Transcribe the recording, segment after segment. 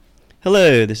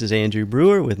Hello, this is Andrew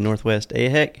Brewer with Northwest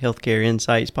AHEC Healthcare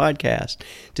Insights Podcast.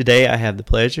 Today I have the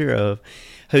pleasure of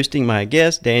hosting my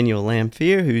guest, Danielle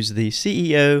Lamphere, who's the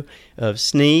CEO of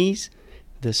Sneeze,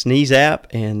 the Sneeze app,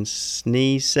 and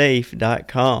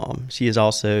SneezeSafe.com. She is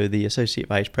also the Associate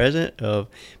Vice President of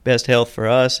Best Health for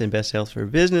Us and Best Health for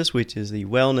Business, which is the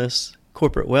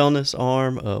corporate wellness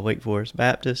arm of Wake Forest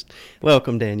Baptist.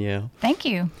 Welcome, Danielle. Thank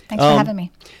you. Thanks for having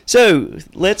me. So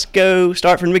let's go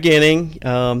start from the beginning.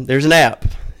 There's an app.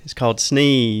 It's called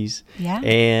Sneeze. Yeah.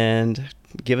 And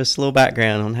give us a little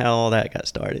background on how all that got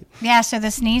started. Yeah, so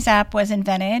the Sneeze app was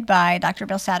invented by Dr.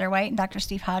 Bill Satterwhite and Dr.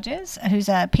 Steve Hodges, who's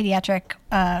a pediatric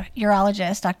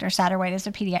urologist. Dr. Satterwhite is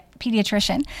a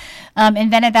pediatrician.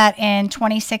 Invented that in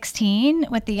 2016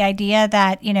 with the idea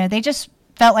that, they just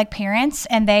felt like parents,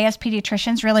 and they as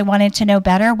pediatricians really wanted to know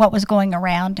better what was going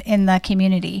around in the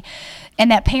community,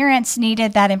 and that parents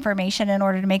needed that information in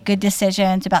order to make good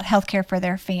decisions about healthcare for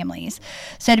their families.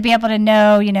 So to be able to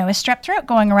know, is strep throat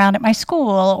going around at my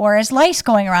school, or is lice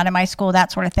going around at my school,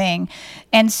 that sort of thing.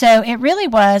 And so it really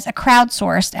was a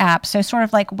crowdsourced app, so sort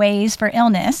of like Waze for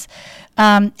illness.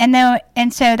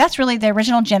 And so that's really the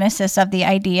original genesis of the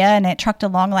idea, and it trucked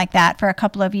along like that for a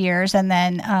couple of years. And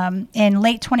then in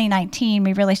late 2019,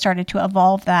 we really started to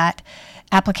evolve that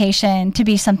application to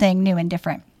be something new and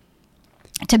different,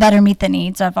 to better meet the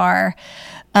needs of our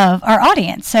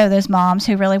audience. So those moms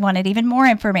who really wanted even more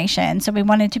information. So we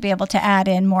wanted to be able to add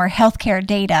in more healthcare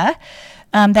data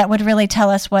that would really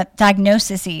tell us what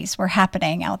diagnoses were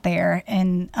happening out there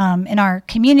in our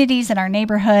communities, in our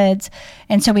neighborhoods.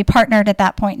 And so we partnered at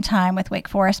that point in time with Wake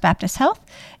Forest Baptist Health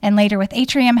and later with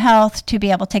Atrium Health to be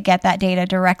able to get that data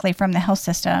directly from the health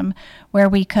system, where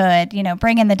we could,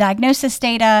 bring in the diagnosis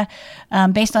data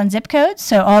based on zip codes,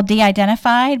 so all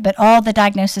de-identified, but all the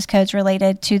diagnosis codes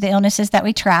related to the illnesses that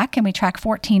we track, and we track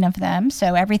 14 of them.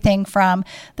 So everything from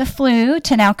the flu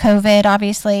to now COVID,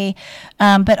 obviously,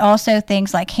 but also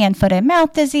things like hand, foot, and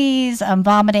mouth disease,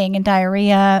 vomiting and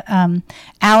diarrhea,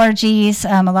 allergies.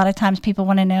 A lot of times people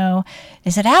want to know,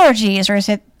 is it allergies or is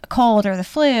it cold or the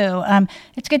flu?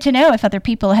 It's good to know if other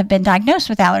people have been diagnosed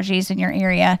with allergies in your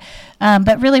area.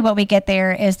 But really what we get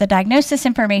there is the diagnosis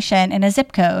information and a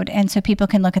zip code. And so people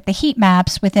can look at the heat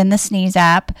maps within the Sneeze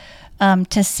app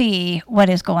to see what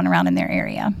is going around in their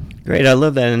area. Great. I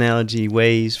love that analogy,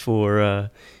 Waze for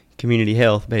community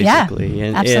health, basically.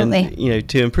 Yeah, absolutely. And,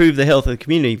 to improve the health of the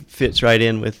community fits right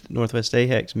in with Northwest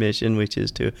AHEC's mission, which is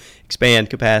to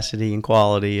expand capacity and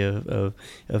quality of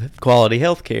quality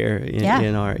health care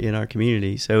in our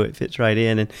community. So it fits right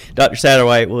in. And Dr.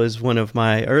 Satterwhite was one of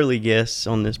my early guests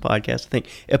on this podcast, I think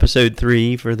episode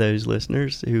 3 for those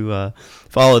listeners who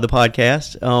follow the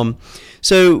podcast.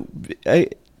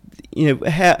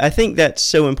 I think that's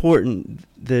so important,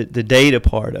 the data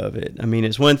part of it. I mean,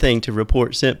 it's one thing to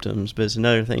report symptoms, but it's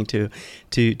another thing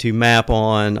to map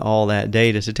on all that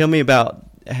data. So tell me about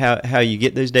how you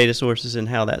get those data sources and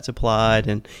how that's applied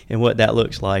and what that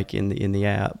looks like in the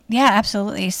app. Yeah,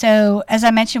 absolutely. So as I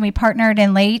mentioned, we partnered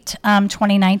in late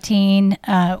 2019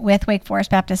 with Wake Forest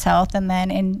Baptist Health, and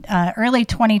then in early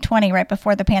 2020, right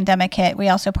before the pandemic hit, we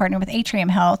also partnered with Atrium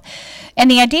Health. And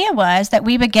the idea was that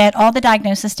we would get all the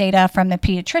diagnosis data from the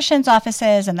pediatricians'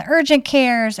 offices and the urgent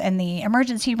cares and the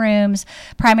emergency rooms,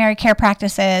 primary care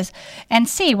practices, and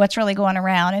see what's really going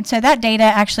around. And so that data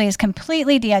actually is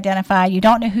completely de-identified. You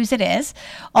don't know whose it is.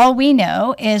 All we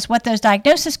know is what those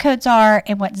diagnosis codes are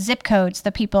and what zip codes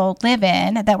the people live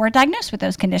in that were diagnosed with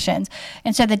those conditions.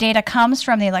 And so the data comes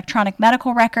from the electronic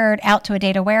medical record out to a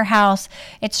data warehouse.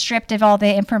 It's stripped of all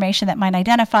the information that might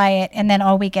identify it, and then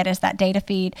all we get is that data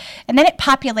feed. And then it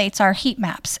populates our heat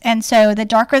maps. And so the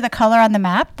darker the color on the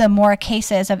map, the more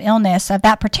cases of illness, of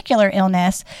that particular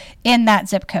illness in that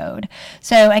zip code.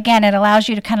 So again, it allows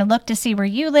you to kind of look to see where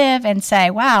you live and say,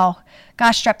 wow,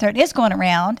 gosh, strep throat is going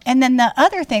around. And then the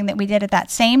other thing that we did at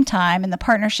that same time, and the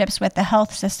partnerships with the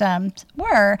health systems,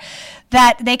 were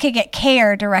that they could get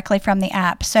care directly from the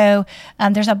app. So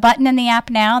there's a button in the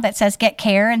app now that says get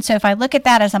care. And so if I look at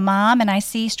that as a mom and I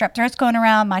see strep throat's going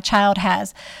around, my child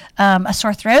has a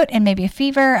sore throat and maybe a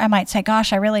fever, I might say,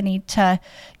 gosh, I really need to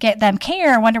get them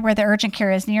care. I wonder where the urgent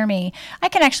care is near me. I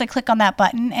can actually click on that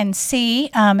button and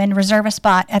see and reserve a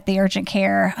spot at the urgent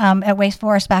care at Wake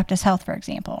Forest Baptist Health, for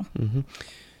example. Mm-hmm.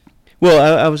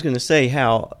 Well, I was going to say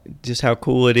how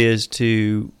cool it is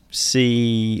to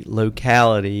see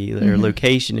locality or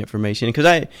location information, because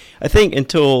I think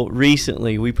until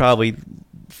recently we probably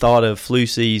thought of flu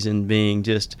season being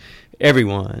just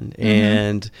everyone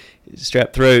and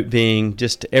strep throat being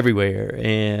just everywhere,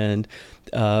 and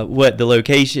what the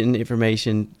location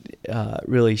information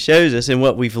really shows us, and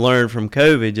what we've learned from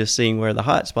COVID, just seeing where the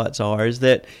hot spots are, is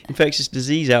that infectious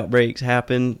disease outbreaks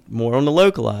happen more on a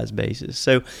localized basis.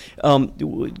 So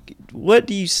what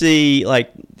do you see,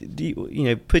 like,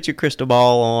 put your crystal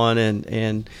ball on,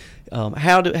 and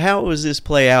how does this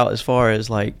play out as far as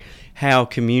like how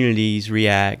communities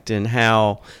react, and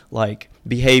how like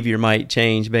behavior might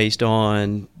change based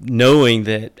on knowing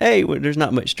that, hey, there's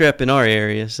not much strep in our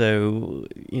area, so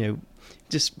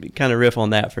just kind of riff on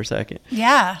that for a second.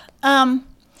 Yeah.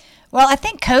 Well, I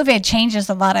think COVID changes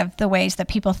a lot of the ways that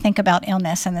people think about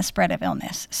illness and the spread of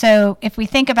illness. So if we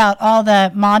think about all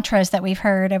the mantras that we've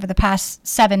heard over the past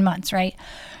 7 months, right?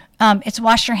 It's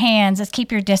wash your hands, it's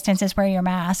keep your distance, it's wear your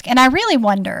mask. And I really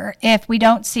wonder if we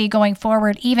don't see going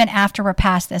forward, even after we're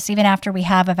past this, even after we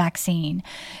have a vaccine,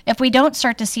 if we don't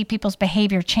start to see people's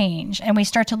behavior change and we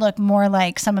start to look more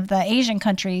like some of the Asian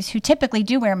countries who typically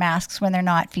do wear masks when they're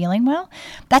not feeling well.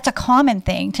 That's a common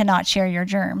thing, to not share your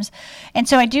germs. And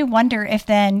so I do wonder if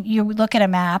then you look at a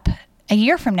map a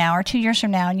year from now or 2 years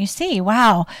from now and you see,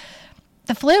 wow,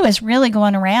 the flu is really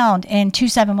going around in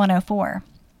 27104.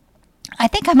 I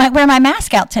think I might wear my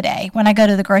mask out today when I go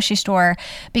to the grocery store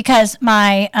because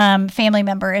my family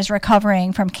member is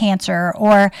recovering from cancer,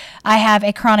 or I have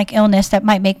a chronic illness that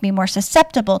might make me more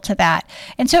susceptible to that.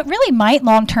 And so it really might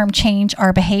long-term change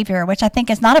our behavior, which I think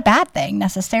is not a bad thing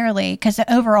necessarily, because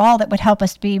overall that would help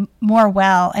us be more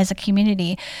well as a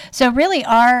community. So really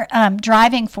our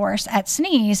driving force at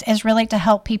Sneeze is really to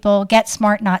help people get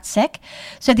smart, not sick.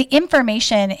 So the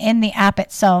information in the app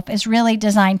itself is really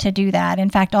designed to do that. In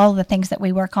fact, all of the things that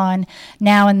we work on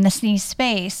now in the Sneeze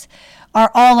space are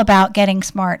all about getting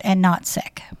smart and not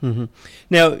sick. Mm-hmm.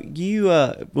 Now, you,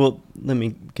 well, let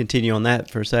me continue on that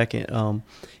for a second.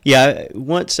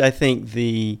 Once I think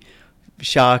the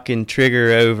shock and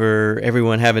trigger over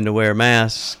everyone having to wear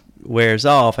masks wears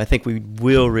off, I think we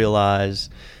will realize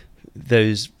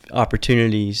those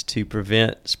opportunities to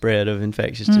prevent spread of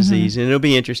infectious disease. And it'll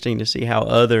be interesting to see how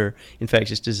other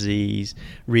infectious disease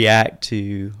react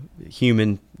to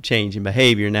human change in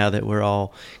behavior now that we're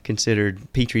all considered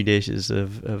petri dishes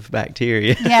of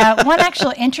bacteria. Yeah, one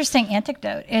actual interesting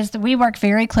anecdote is that we work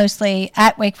very closely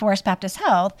at Wake Forest Baptist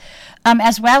Health,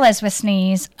 as well as with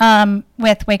Sneeze,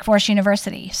 with Wake Forest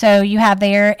University. So you have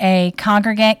there a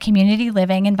congregate community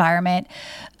living environment,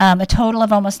 a total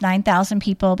of almost 9,000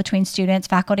 people between students,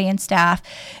 faculty, and staff.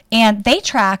 And they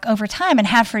track over time, and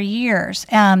have for years,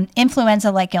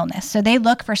 influenza-like illness. So they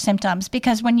look for symptoms,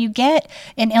 because when you get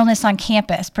an illness on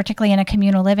campus, particularly in a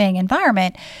communal living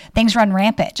environment, things run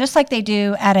rampant, just like they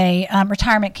do at a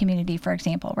retirement community, for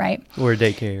example, right? Or a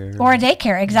daycare. Or a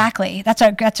daycare, exactly. That's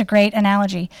a great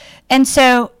analogy. And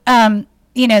so,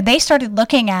 they started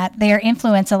looking at their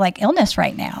influenza-like illness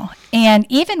right now. And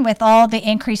even with all the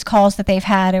increased calls that they've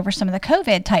had over some of the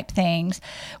COVID type things,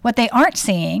 what they aren't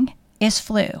seeing is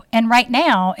flu. And right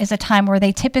now is a time where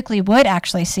they typically would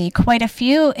actually see quite a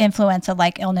few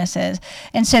influenza-like illnesses.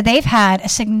 And so they've had a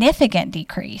significant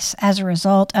decrease as a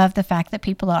result of the fact that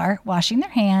people are washing their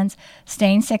hands,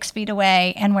 staying 6 feet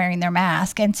away, and wearing their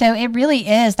mask. And so it really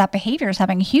is that behavior is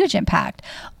having a huge impact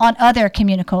on other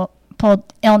communicable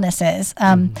illnesses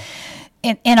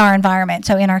in our environment,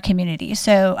 so in our community.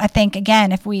 So I think,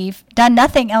 again, if we've done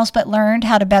nothing else but learned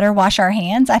how to better wash our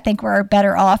hands, I think we're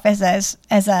better off as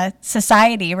a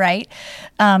society, right?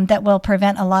 That will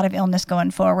prevent a lot of illness going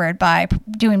forward by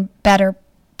doing better,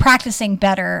 practicing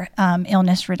better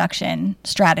illness reduction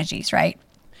strategies, right?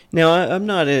 Now, I'm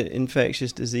not an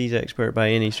infectious disease expert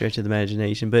by any stretch of the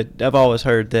imagination, but I've always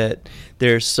heard that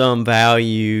there's some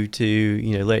value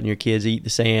to, letting your kids eat the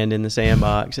sand in the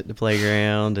sandbox at the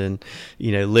playground, and,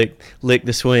 lick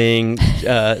the swing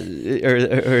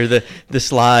or the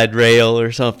slide rail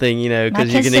or something,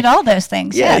 because you can all those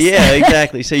things. Yeah, yes. Yeah,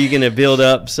 exactly. So you're going to build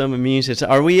up some immune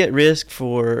system. Are we at risk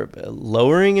for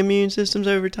lowering immune systems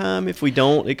over time if we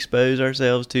don't expose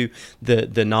ourselves to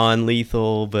the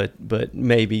non-lethal but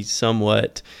maybe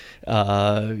somewhat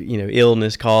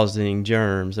illness causing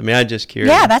germs? I mean, I'm just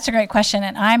curious. Yeah, that's a great question,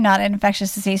 and I'm not an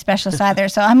infectious disease specialist either,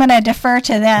 so I'm going to defer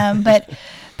to them. But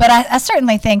I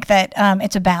certainly think that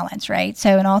it's a balance, right?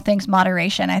 So in all things,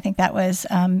 moderation. I think that was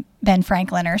Ben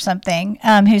Franklin or something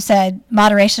who said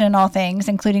moderation in all things,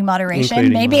 including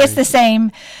moderation. Maybe it's the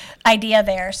same idea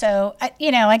there. So,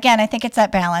 again, I think it's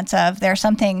that balance of there are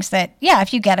some things that,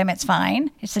 if you get them, it's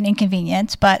fine. It's an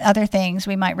inconvenience, but other things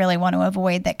we might really want to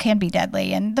avoid that can be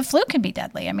deadly. And the flu can be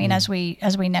deadly. I mean, as we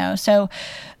know. So,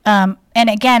 and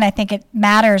again, I think it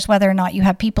matters whether or not you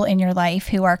have people in your life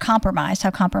who are compromised,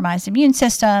 have compromised immune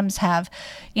systems,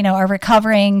 are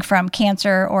recovering from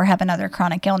cancer or have another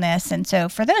chronic illness. And so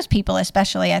for those people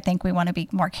especially, I think we want to be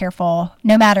more careful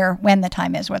no matter when the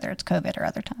time is, whether it's COVID or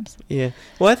other times. Yeah.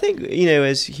 Well, I think,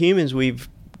 as humans, we've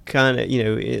kind of,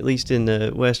 at least in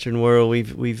the Western world,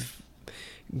 we've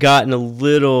gotten a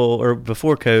little, or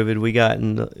before COVID, we got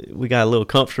a little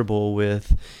comfortable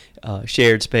with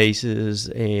shared spaces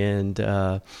and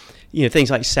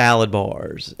things like salad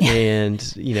bars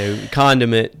and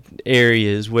condiment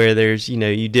areas where there's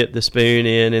you dip the spoon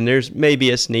in and there's maybe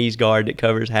a sneeze guard that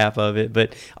covers half of it,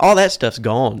 but all that stuff's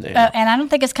gone now. And I don't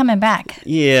think it's coming back.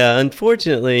 Yeah,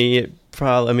 unfortunately, it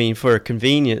probably, for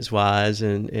convenience wise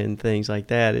and things like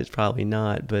that, it's probably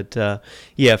not. But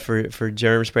for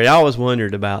germ spread, I always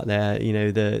wondered about that.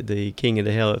 The King of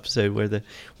the Hill episode where the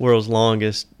world's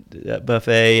longest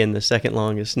buffet and the second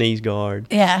longest sneeze guard,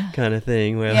 kind of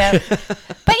thing. Well, yeah.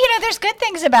 But there's good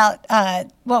things about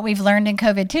what we've learned in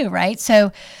COVID too, right?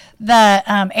 So the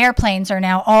airplanes are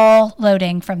now all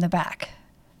loading from the back.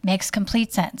 Makes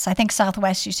complete sense. I think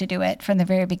Southwest used to do it from the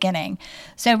very beginning.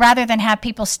 So rather than have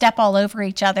people step all over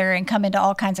each other and come into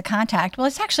all kinds of contact, well,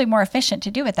 it's actually more efficient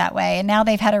to do it that way. And now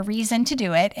they've had a reason to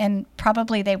do it, and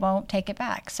probably they won't take it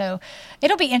back. So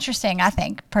it'll be interesting, I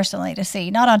think, personally, to see,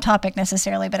 not on topic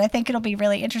necessarily, but I think it'll be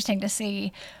really interesting to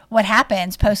see what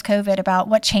happens post-COVID about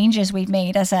what changes we've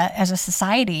made as a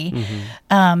society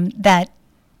that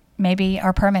maybe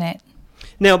are permanent.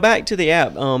 Now, back to the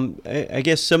app, I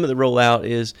guess some of the rollout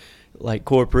is like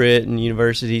corporate and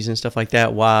universities and stuff like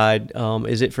that wide.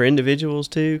 Is it for individuals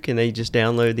too? Can they just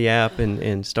download the app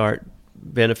and start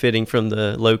benefiting from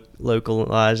the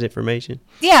localized information?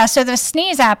 Yeah, so the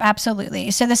Sneeze app,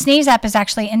 absolutely. So the Sneeze app is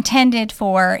actually intended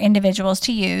for individuals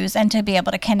to use and to be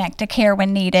able to connect to care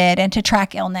when needed and to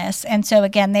track illness. And so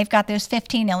again, they've got those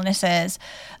 15 illnesses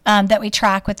that we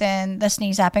track within the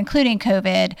Sneeze app, including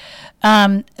COVID.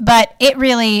 But it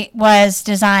really was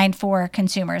designed for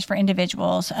consumers, for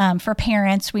individuals, for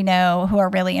parents we know who are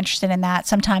really interested in that.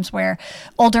 Sometimes where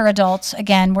older adults,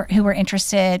 again, who were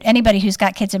interested, anybody who's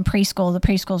got kids in preschool, the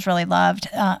preschools really loved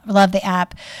the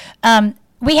app.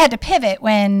 We had to pivot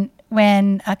when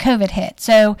COVID hit.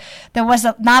 So there was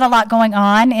not a lot going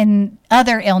on in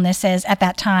other illnesses at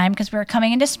that time because we were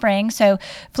coming into spring. So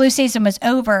flu season was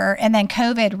over, and then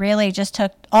COVID really just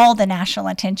took all the national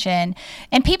attention,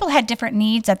 and people had different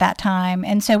needs at that time.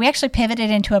 And so we actually pivoted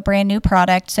into a brand new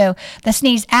product. So the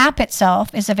Sneeze app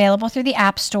itself is available through the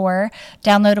App Store,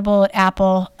 downloadable at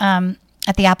Apple,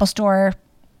 at the Apple Store,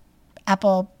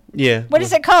 Apple. Yeah. What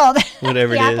is it called?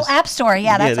 Whatever the it Apple is. App Store.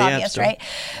 Yeah, that's obvious, Store. right?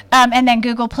 And then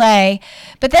Google Play.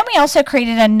 But then we also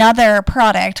created another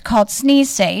product called Sneeze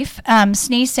Safe.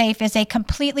 Sneeze Safe is a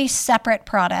completely separate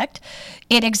product.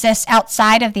 It exists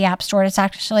outside of the App Store. It's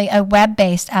actually a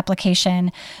web-based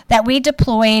application that we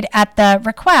deployed at the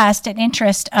request and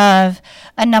interest of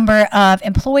a number of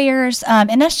employers.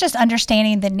 And that's just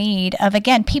understanding the need of,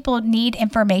 again, people need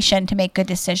information to make good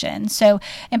decisions. So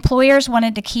employers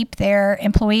wanted to keep their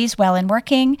employees well and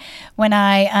working. When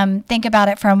I think about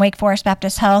it from Wake Forest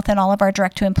Baptist Health and all of our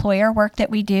direct-to-employer work that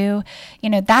we do,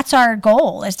 that's our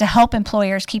goal, is to help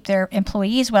employers keep their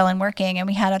employees well and working. And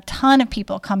we had a ton of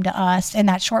people come to us in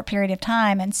that short period of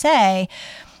time and say,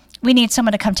 we need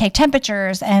someone to come take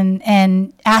temperatures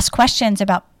and ask questions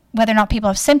about whether or not people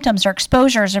have symptoms or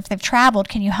exposures, or if they've traveled,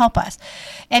 can you help us?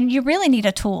 And you really need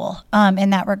a tool in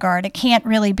that regard. It can't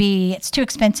really be, it's too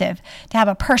expensive to have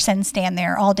a person stand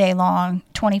there all day long,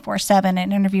 24/7,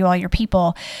 and interview all your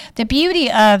people. The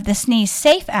beauty of the Sneeze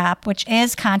Safe app, which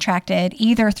is contracted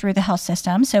either through the health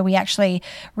system, so we actually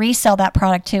resell that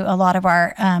product to a lot of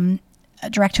our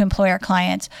direct-to-employer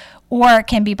clients, or it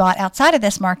can be bought outside of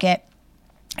this market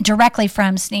directly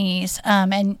from Sneeze,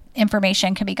 and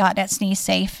information can be gotten at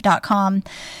sneezesafe.com,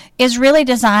 is really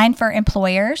designed for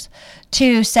employers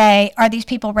to say, are these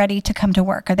people ready to come to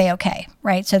work? Are they okay?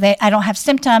 Right? So I don't have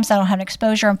symptoms. I don't have an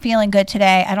exposure. I'm feeling good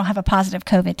today. I don't have a positive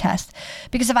COVID test.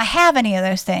 Because if I have any of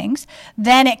those things,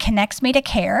 then it connects me to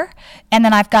care. And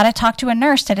then I've got to talk to a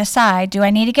nurse to decide, do I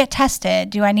need to get tested?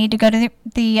 Do I need to go to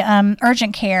the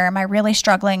urgent care? Am I really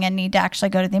struggling and need to actually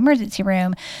go to the emergency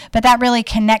room? But that really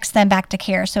connects them back to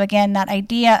care. So again, that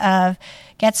idea of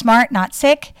get smart, not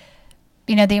sick.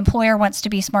 The employer wants to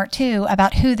be smart too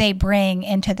about who they bring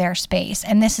into their space.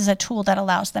 And this is a tool that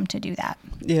allows them to do that.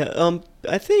 Yeah.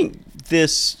 I think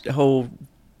this whole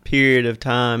period of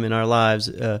time in our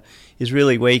lives is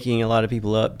really waking a lot of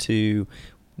people up to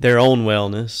their own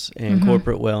wellness and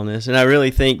corporate wellness. And I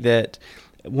really think that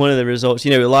one of the results,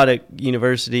 a lot of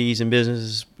universities and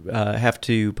businesses have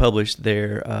to publish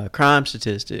their crime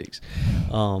statistics,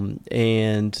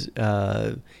 and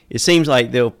it seems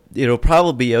like it'll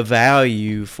probably be a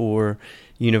value for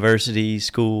universities,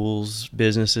 schools,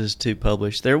 businesses to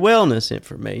publish their wellness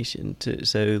information.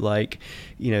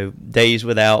 Days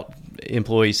without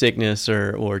employee sickness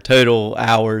or total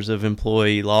hours of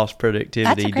employee lost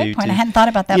productivity. That's a great point. I hadn't thought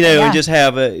about that. And just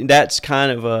have that's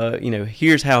kind of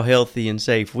here's how healthy and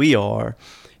safe we are.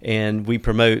 And we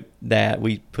promote that.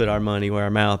 We put our money where our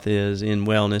mouth is in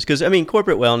wellness. Because,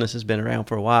 corporate wellness has been around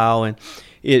for a while, and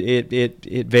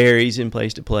it varies in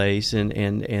place to place,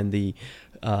 and the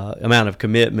amount of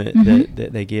commitment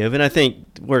that they give. And I think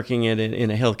working in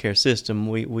a healthcare system,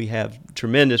 we have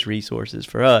tremendous resources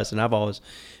for us, and I've always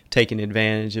taken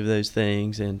advantage of those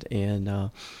things. And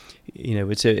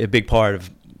it's a big part of,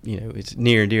 it's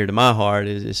near and dear to my heart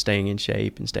is staying in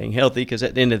shape and staying healthy, because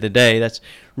at the end of the day, that's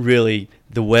really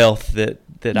the wealth that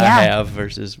I have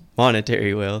versus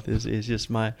monetary wealth is just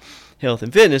my health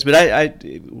and fitness. But I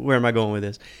where am I going with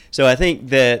this? So I think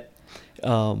that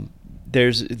we're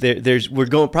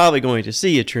probably going to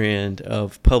see a trend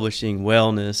of publishing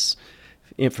wellness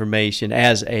information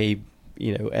as a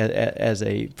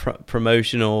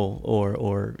promotional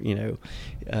or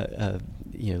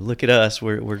look at us,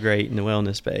 we're great in the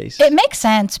wellness space. It makes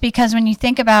sense, because when you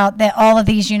think about all of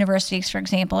these universities, for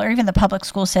example, or even the public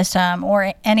school system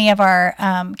or any of our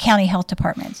county health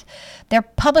departments, they're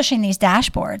publishing these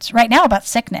dashboards right now about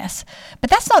sickness. But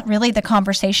that's not really the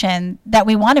conversation that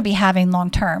we want to be having long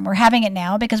term. We're having it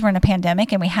now because we're in a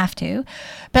pandemic and we have to.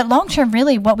 But long term,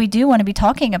 really, what we do want to be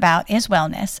talking about is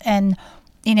wellness. And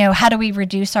how do we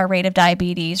reduce our rate of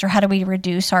diabetes, or how do we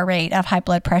reduce our rate of high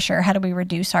blood pressure? How do we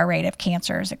reduce our rate of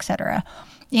cancers, et cetera?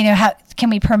 How can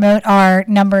we promote our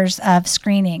numbers of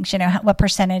screenings? What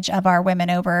percentage of our women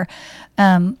over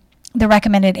the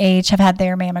recommended age have had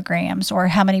their mammograms, or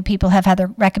how many people have had their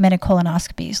recommended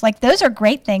colonoscopies? Like, those are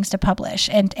great things to publish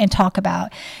and talk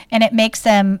about. And it makes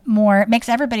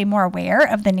everybody more aware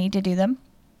of the need to do them.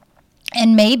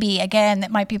 And maybe, again,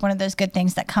 that might be one of those good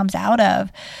things that comes out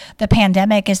of the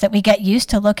pandemic, is that we get used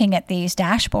to looking at these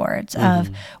dashboards of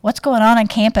what's going on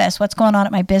campus, what's going on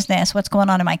at my business, what's going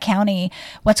on in my county,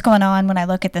 what's going on when I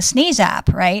look at the Sneeze app,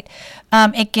 right?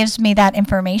 It gives me that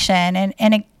information.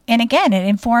 And again, it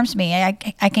informs me.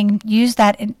 I can use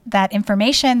that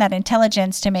information, that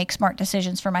intelligence, to make smart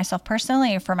decisions for myself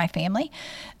personally or for my family.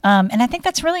 And I think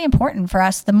that's really important for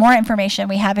us. The more information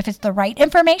we have, if it's the right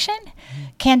information,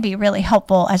 can be really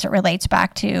helpful as it relates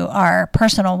back to our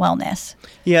personal wellness.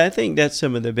 Yeah, I think that's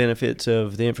some of the benefits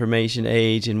of the information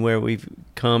age, and where we've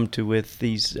come to with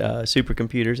these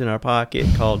supercomputers in our pocket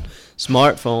called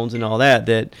smartphones and all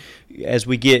that as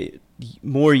we get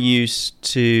more used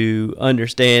to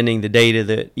understanding the data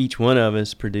that each one of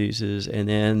us produces, and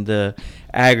then the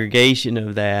aggregation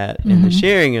of that and the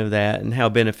sharing of that, and how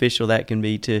beneficial that can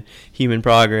be to human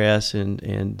progress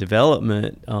and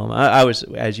development. I was,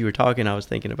 as you were talking, I was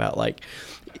thinking about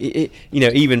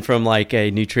even from like a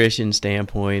nutrition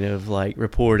standpoint of like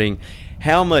reporting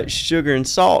how much sugar and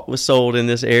salt was sold in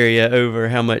this area over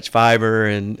how much fiber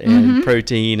and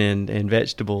protein and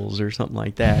vegetables or something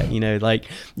like that. Like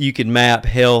you could map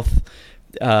health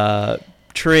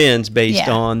trends based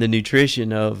on the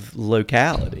nutrition of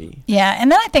locality. Yeah,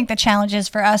 and then I think the challenge is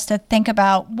for us to think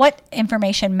about what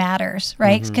information matters,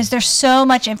 right? Because there's so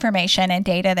much information and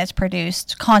data that's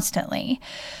produced constantly.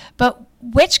 But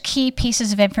which key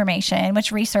pieces of information,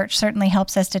 which research certainly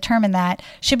helps us determine that,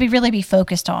 should we really be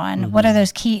focused on? What are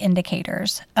those key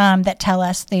indicators that tell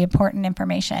us the important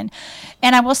information?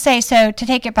 And I will say, so to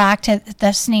take it back to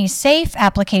the Sneeze Safe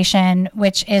application,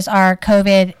 which is our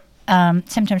COVID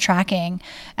symptom tracking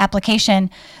application,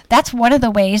 that's one of the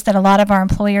ways that a lot of our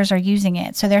employers are using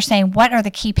it. So they're saying, what are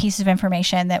the key pieces of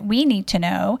information that we need to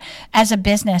know as a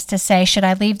business to say, should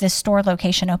I leave this store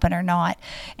location open or not?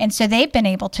 And so they've been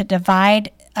able to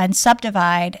divide and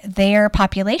subdivide their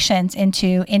populations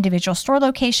into individual store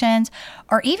locations,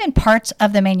 or even parts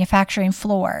of the manufacturing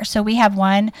floor. So we have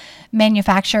one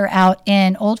manufacturer out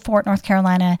in Old Fort, North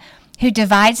Carolina, who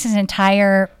divides his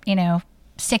entire,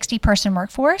 60-person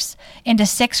workforce into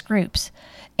 6 groups.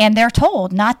 And they're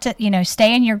told not to,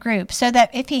 stay in your group, so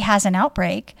that if he has an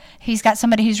outbreak, he's got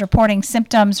somebody who's reporting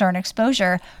symptoms or an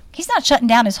exposure, he's not shutting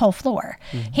down his whole floor.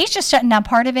 Mm-hmm. He's just shutting down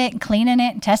part of it and cleaning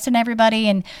it and testing everybody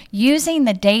and using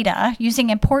the data, using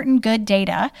important, good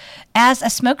data as a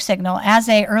smoke signal, as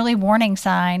a early warning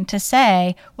sign to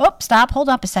say, whoop, stop, hold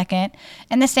up a second.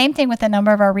 And the same thing with a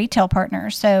number of our retail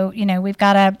partners. So, we've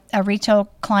got a retail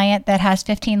client that has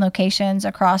 15 locations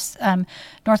across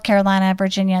North Carolina,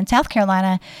 Virginia, and South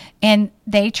Carolina, and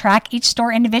they track each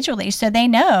store individually. So they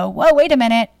know, whoa, wait a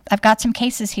minute, I've got some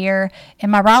cases here in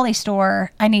my Raleigh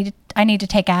store. I need to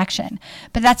take action.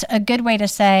 But that's a good way to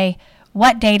say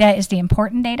what data is the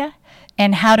important data,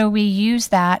 and how do we use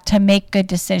that to make good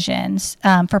decisions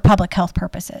for public health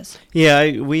purposes?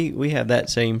 Yeah, we have that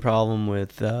same problem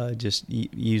with just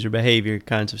user behavior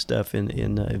kinds of stuff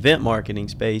in the event marketing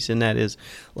space, and that is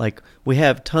like we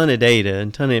have a ton of data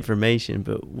and ton of information,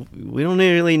 but we don't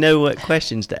really know what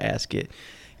questions to ask it.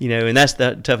 And that's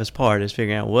the toughest part, is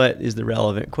figuring out what is the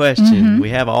relevant question. Mm-hmm. We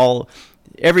have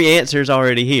every answer is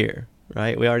already here.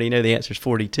 Right? We already know the answer is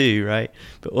 42, right?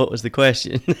 But what was the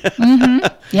question? Mm-hmm.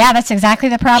 Yeah, that's exactly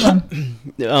the problem.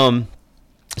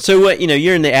 So what,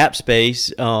 you're in the app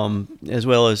space, as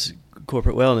well as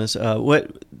corporate wellness.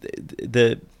 What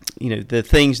the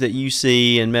things that you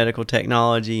see in medical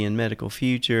technology and medical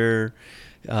future,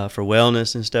 for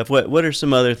wellness and stuff, what are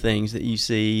some other things that you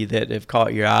see that have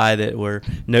caught your eye that were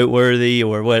noteworthy,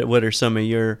 or what are some of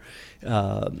your,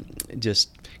 just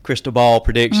crystal ball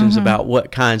predictions mm-hmm. about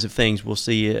what kinds of things we'll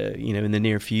see, in the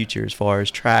near future, as far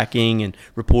as tracking and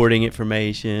reporting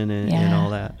information and all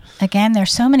that? Again,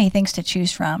 there's so many things to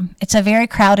choose from. It's a very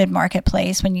crowded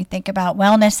marketplace when you think about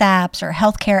wellness apps or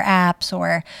healthcare apps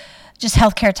or just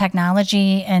healthcare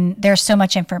technology, and there's so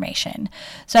much information.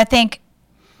 So I think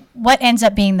what ends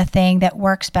up being the thing that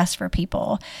works best for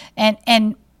people, and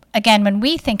again, when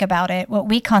we think about it, what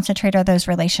we concentrate on those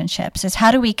relationships is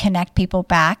how do we connect people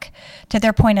back to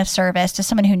their point of service, to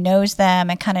someone who knows them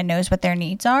and kind of knows what their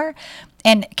needs are.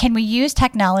 And can we use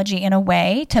technology in a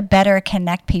way to better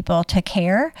connect people to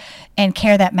care and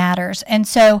care that matters? And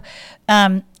so,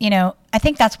 I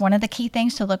think that's one of the key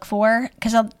things to look for,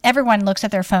 because everyone looks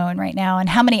at their phone right now and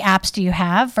how many apps do you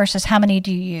have versus how many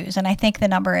do you use? And I think the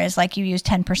number is like you use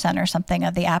 10% or something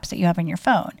of the apps that you have on your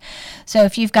phone. So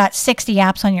if you've got 60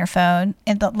 apps on your phone,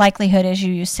 the likelihood is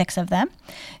you use 6 of them.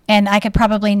 And I could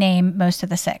probably name most of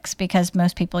the 6 because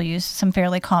most people use some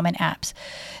fairly common apps.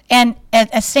 And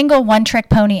a single one-trick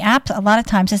pony app a lot of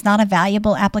times is not a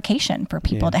valuable application for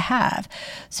people to have.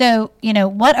 So,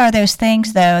 what are those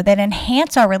things, though, that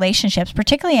enhance our relationships,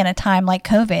 particularly in a time like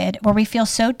COVID, where we feel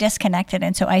so disconnected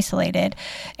and so isolated?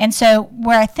 And so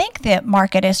where I think the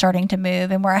market is starting to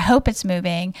move, and where I hope it's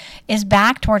moving, is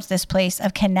back towards this place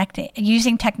of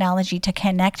using technology to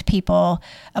connect people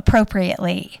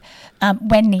appropriately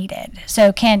when needed.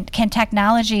 So can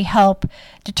technology help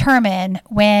determine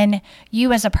when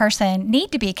you as a person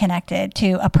need to be connected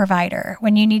to a provider,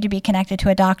 when you need to be connected to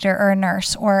a doctor or a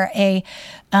nurse or a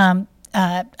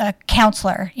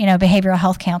counselor, behavioral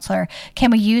health counselor? Can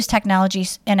we use technology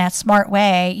in a smart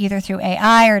way, either through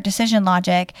AI or decision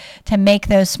logic, to make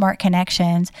those smart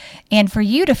connections, and for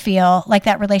you to feel like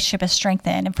that relationship is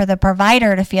strengthened, and for the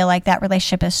provider to feel like that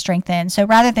relationship is strengthened? So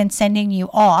rather than sending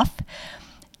you off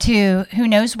to who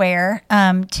knows where,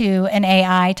 to an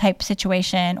AI type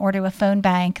situation or to a phone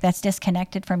bank that's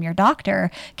disconnected from your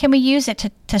doctor, can we use it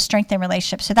to strengthen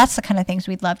relationships? So that's the kind of things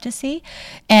we'd love to see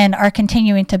and are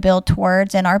continuing to build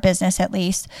towards in our business, at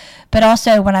least. But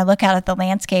also when I look out at the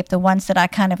landscape, the ones that I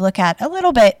kind of look at a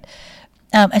little bit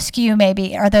askew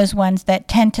maybe are those ones that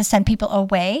tend to send people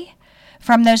away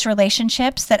from those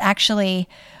relationships that actually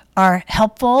are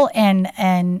helpful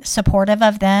and supportive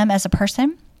of them as a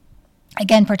person.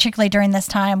 Again, particularly during this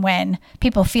time when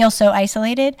people feel so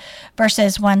isolated,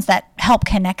 versus ones that help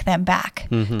connect them back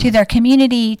to their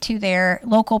community, to their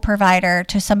local provider,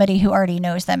 to somebody who already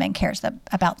knows them and cares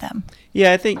about them.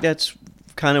 Yeah, I think that's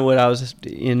kind of what I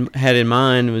had in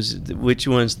mind, was which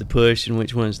one's the push and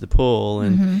which one's the pull.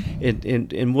 And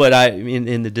what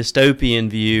in the dystopian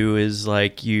view is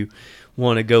like you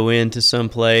want to go into some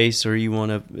place or you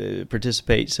want to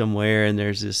participate somewhere, and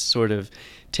there's this sort of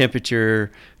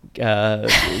temperature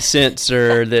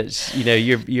sensor that's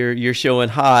you're showing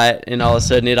hot, and all of a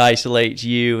sudden it isolates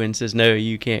you and says no,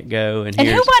 you can't go. And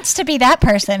who wants to be that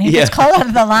person who gets called out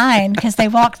of the line because they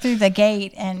walked through the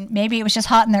gate and maybe it was just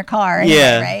hot in their car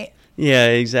anyway, right? Yeah,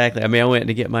 exactly. I mean, I went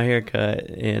to get my hair cut,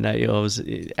 and I was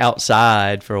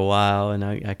outside for a while, and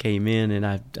I came in, and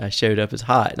I showed up as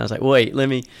hot, and I was like, wait, let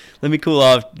me cool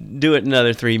off, do it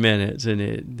another 3 minutes, and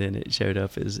then it showed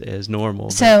up as normal.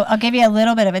 So I'll give you a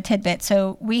little bit of a tidbit.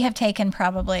 So we have taken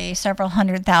probably several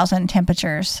 100,000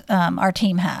 temperatures. Our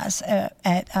team has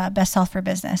at Best Health for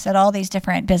Business at all these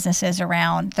different businesses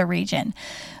around the region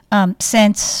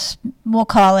since, we'll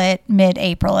call it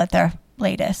mid-April at the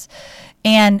latest.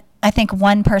 And I think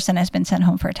one person has been sent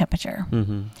home for a temperature.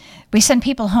 Mm-hmm. We send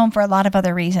people home for a lot of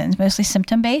other reasons, mostly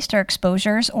symptom-based or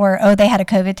exposures, or, they had a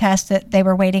COVID test that they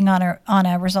were waiting on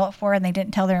a result for and they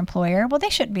didn't tell their employer. Well, they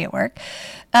shouldn't be at work.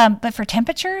 But for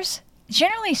temperatures,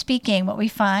 generally speaking, what we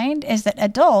find is that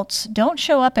adults don't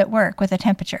show up at work with a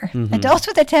temperature. Mm-hmm. Adults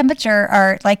with a temperature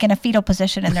are like in a fetal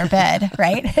position in their bed,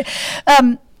 right?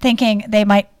 Thinking they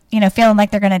might, feeling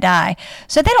like they're going to die.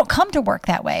 So they don't come to work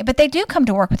that way, but they do come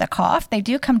to work with a cough. They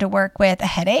do come to work with a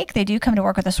headache. They do come to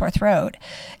work with a sore throat.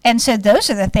 And so those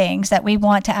are the things that we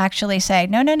want to actually say,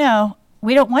 no.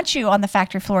 We don't want you on the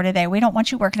factory floor today. We don't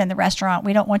want you working in the restaurant.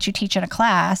 We don't want you teaching a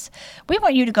class. We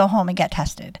want you to go home and get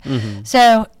tested. Mm-hmm.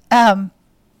 So,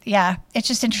 yeah, it's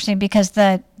just interesting because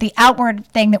the outward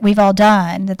thing that we've all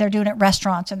done, that they're doing at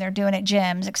restaurants and they're doing at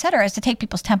gyms, et cetera, is to take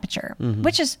people's temperature, mm-hmm.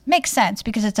 which makes sense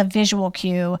because it's a visual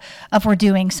cue of we're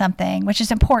doing something, which is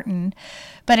important.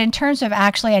 But in terms of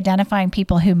actually identifying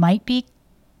people who might be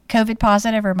COVID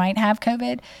positive or might have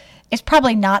COVID, it's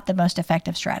probably not the most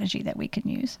effective strategy that we can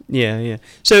use. Yeah.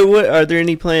 So are there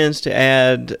any plans to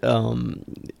add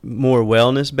more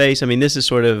wellness-based? I mean, this is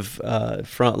sort of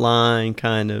frontline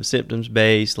kind of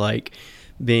symptoms-based, like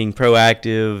being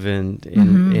proactive and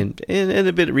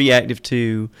a bit reactive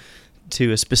to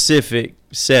a specific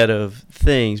set of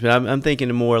things. But I'm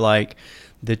thinking more like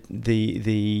the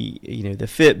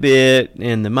Fitbit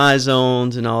and the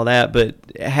MyZones and all that, but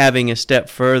having a step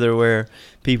further where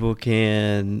people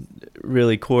can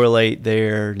really correlate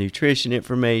their nutrition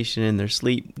information and their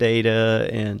sleep data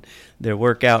and their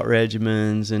workout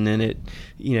regimens, and then it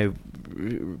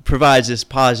provides this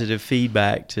positive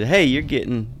feedback to, hey, you're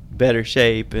getting better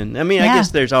shape. And I mean, I guess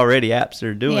there's already apps that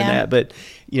are doing that, but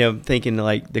thinking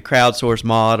like the crowdsource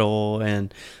model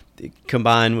and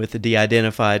combined with the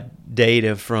de-identified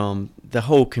data from the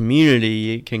whole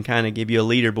community, it can kind of give you a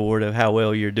leaderboard of how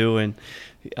well you're doing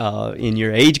in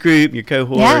your age group, your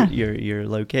cohort, your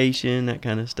location, that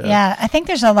kind of stuff. Yeah, I think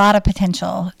there's a lot of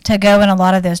potential to go in a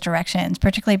lot of those directions,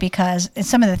 particularly because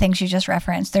some of the things you just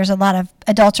referenced, there's a lot of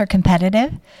adults are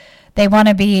competitive. They want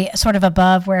to be sort of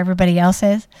above where everybody else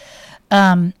is.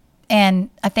 And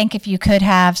I think if you could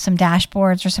have some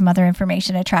dashboards or some other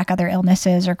information to track other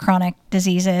illnesses or chronic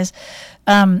diseases,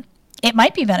 it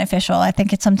might be beneficial. I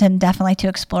think it's something definitely to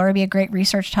explore. It'd be a great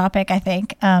research topic, I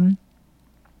think.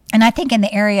 And I think in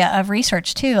the area of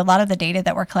research too, a lot of the data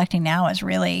that we're collecting now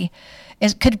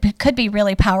could be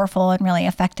really powerful and really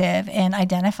effective in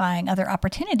identifying other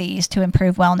opportunities to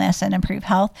improve wellness and improve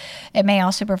health. It may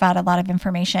also provide a lot of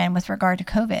information with regard to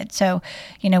COVID. So,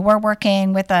 we're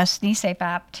working with a SneezeSafe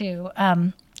app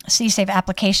SneezeSafe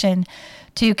application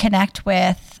to connect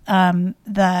with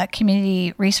the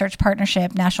Community Research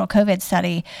Partnership National COVID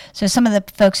Study. So some of the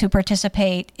folks who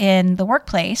participate in the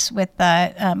workplace with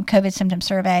the COVID symptom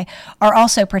survey are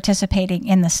also participating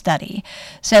in the study.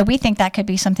 So we think that could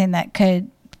be something that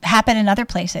could happen in other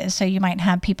places. So you might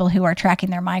have people who are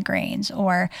tracking their migraines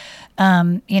or,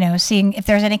 seeing if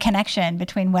there's any connection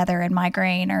between weather and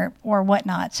migraine or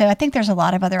whatnot. So I think there's a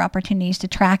lot of other opportunities to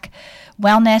track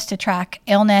wellness, to track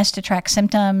illness, to track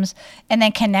symptoms, and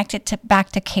then connect it back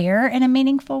to care in a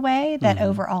meaningful way that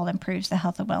overall improves the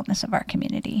health and wellness of our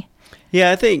community.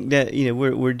 Yeah, I think that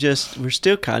we're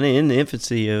still kind of in the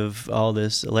infancy of all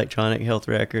this electronic health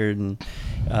record and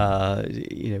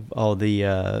all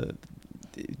the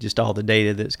just all the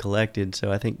data that's collected.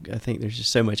 So I think there's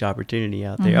just so much opportunity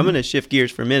out there. Mm-hmm. I'm going to shift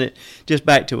gears for a minute, just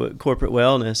back to corporate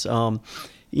wellness.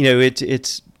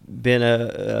 It's been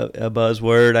a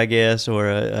buzzword, I guess, or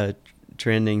a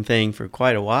trending thing for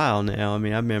quite a while now. I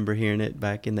mean, I remember hearing it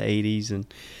back in the 80s.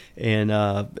 And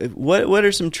what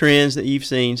are some trends that you've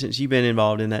seen since you've been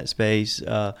involved in that space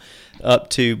up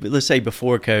to, let's say,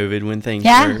 before COVID, when things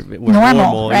were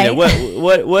normal? Right?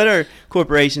 What are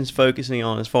corporations focusing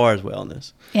on as far as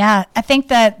wellness? Yeah, I think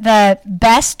that the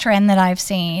best trend that I've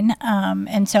seen,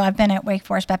 and so I've been at Wake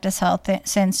Forest Baptist Health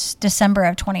since December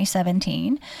of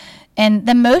 2017. And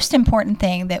the most important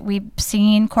thing that we've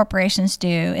seen corporations do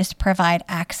is to provide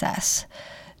access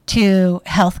to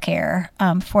healthcare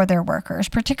for their workers,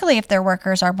 particularly if their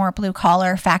workers are more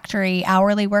blue-collar, factory,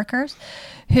 hourly workers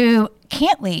who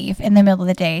can't leave in the middle of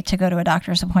the day to go to a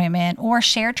doctor's appointment or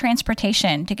share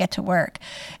transportation to get to work.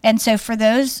 And so for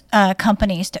those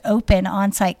companies to open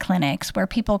on-site clinics where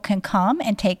people can come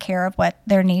and take care of what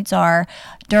their needs are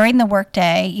during the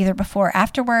workday, either before or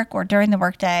after work or during the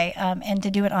workday, and to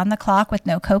do it on the clock with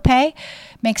no copay,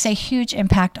 makes a huge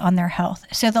impact on their health.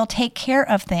 So they'll take care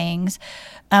of things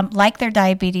like their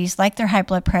diabetes, like their high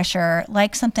blood pressure,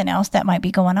 like something else that might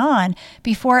be going on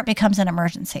before it becomes an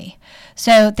emergency.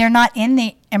 So they're not in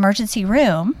the emergency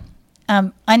room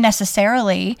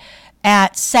unnecessarily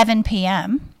at 7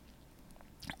 p.m.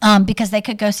 Because they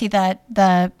could go see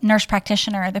the nurse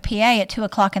practitioner or the PA at 2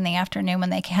 o'clock in the afternoon when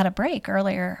they had a break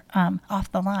earlier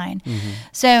off the line. Mm-hmm.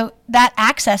 So that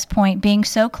access point being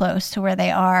so close to where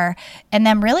they are and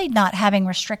them really not having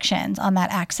restrictions on that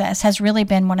access has really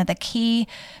been one of the key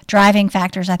driving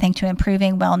factors, I think, to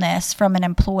improving wellness from an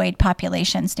employed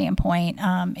population standpoint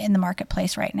in the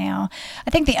marketplace right now. I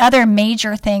think the other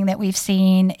major thing that we've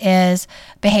seen is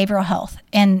behavioral health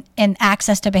and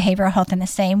access to behavioral health in the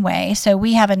same way. So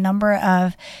we have a number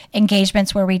of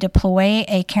engagements where we deploy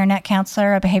a CareNet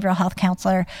counselor, a behavioral health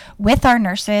counselor, with our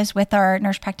nurses, with our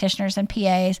nurse practitioners and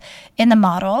PAs in the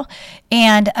model.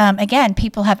 And again,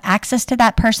 people have access to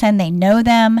that person. They know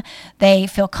them. They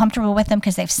feel comfortable with them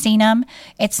because they've seen them.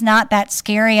 It's not that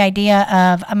scary idea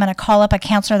of, I'm going to call up a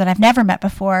counselor that I've never met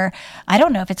before. I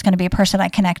don't know if it's going to be a person I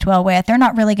connect well with. They're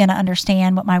not really going to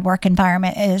understand what my work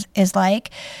environment is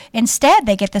like. Instead,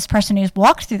 they get this person who's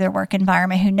walked through their work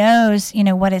environment, who knows,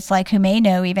 what it's like, who may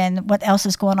know even what else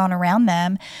is going on around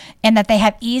them, and that they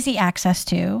have easy access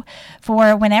to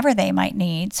for whenever they might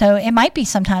need. So it might be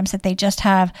sometimes that they just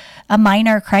have a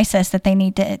minor crisis that they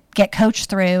need to get coached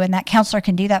through, and that counselor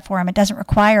can do that for them. It doesn't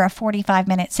require a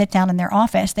 45-minute sit down in their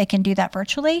office. They can do that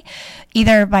virtually,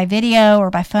 either by video or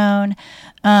by phone.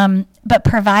 But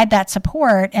provide that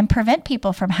support and prevent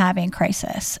people from having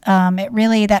crisis.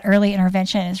 That early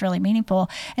intervention is really meaningful.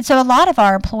 And so a lot of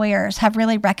our employers have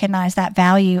really recognized that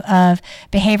value of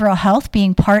behavioral health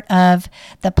being part of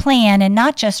the plan, and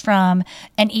not just from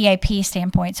an EAP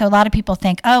standpoint. So a lot of people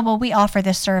think, oh, well, we offer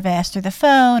this service through the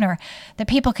phone, or that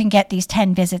people can get these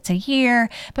 10 visits a year,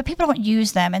 but people don't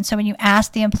use them. And so when you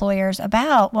ask the employers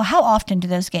about, well, how often do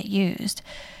those get used?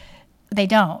 They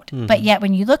don't. Mm-hmm. But yet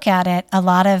when you look at it, a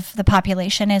lot of the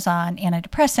population is on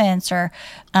antidepressants or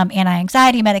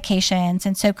anti-anxiety medications.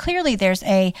 And so clearly there's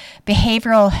a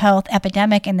behavioral health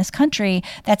epidemic in this country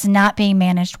that's not being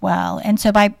managed well. And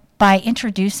so by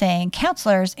introducing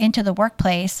counselors into the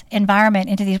workplace environment,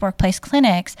 into these workplace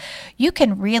clinics, you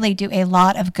can really do a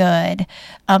lot of good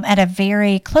at a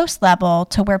very close level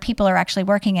to where people are actually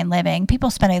working and living.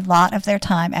 People spend a lot of their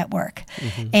time at work.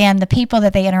 Mm-hmm. And the people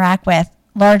that they interact with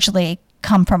largely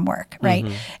come from work, right?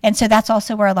 Mm-hmm. And so that's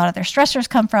also where a lot of their stressors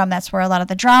come from. That's where a lot of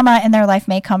the drama in their life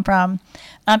may come from.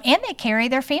 And they carry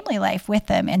their family life with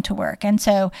them into work. And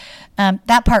so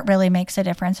that part really makes a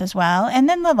difference as well. And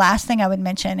then the last thing I would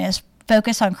mention is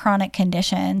focus on chronic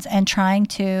conditions and trying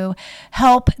to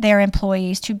help their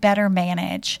employees to better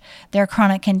manage their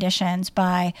chronic conditions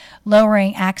by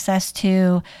lowering access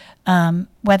to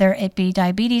whether it be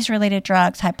diabetes-related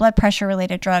drugs, high blood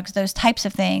pressure-related drugs, those types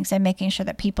of things, and making sure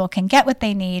that people can get what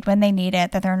they need when they need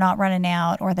it, that they're not running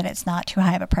out, or that it's not too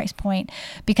high of a price point.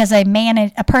 Because a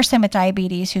person with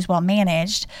diabetes who's well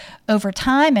managed over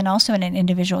time and also in an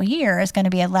individual year is going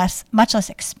to be a much less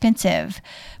expensive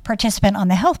participant on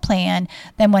the health plan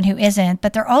than one who isn't.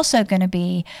 But they're also going to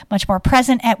be much more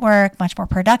present at work, much more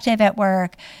productive at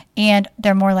work, and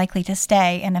they're more likely to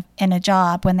stay in a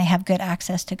job when they have good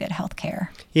access to good health care.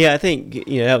 Yeah, I think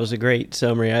that was a great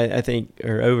summary. I think,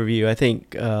 or overview. I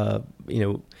think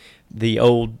the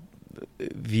old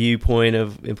viewpoint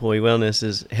of employee wellness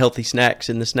is healthy snacks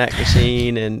in the snack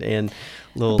machine and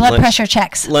little blood pressure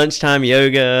checks, lunchtime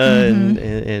yoga, mm-hmm.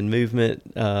 and movement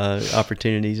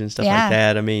opportunities and stuff like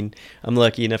that. I mean, I'm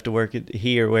lucky enough to work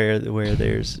here where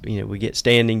there's we get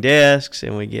standing desks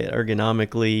and we get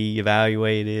ergonomically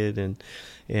evaluated and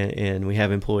we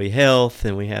have employee health,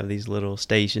 and we have these little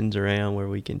stations around where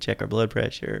we can check our blood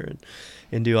pressure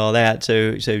and do all that.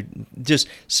 So just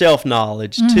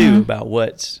self-knowledge, mm-hmm. too, about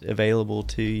what's available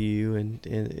to you and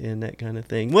that kind of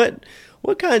thing. What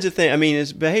kinds of things? I mean,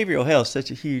 is behavioral health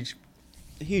such a huge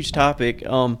topic?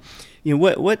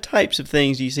 What types of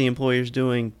things do you see employers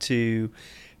doing to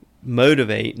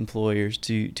motivate employers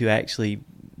to actually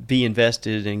be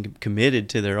invested and committed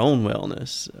to their own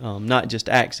wellness, not just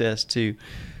access to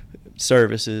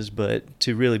services, but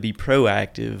to really be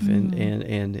proactive mm-hmm.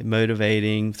 and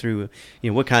motivating through,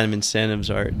 what kind of incentives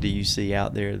do you see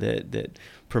out there that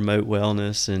promote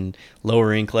wellness and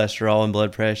lowering cholesterol and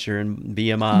blood pressure and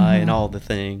BMI and all the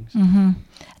things?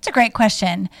 That's a great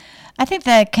question. I think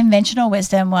the conventional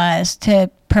wisdom was to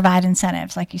provide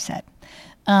incentives, like you said.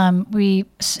 We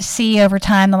see over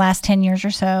time, the last 10 years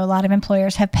or so, a lot of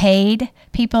employers have paid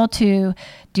people to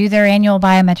do their annual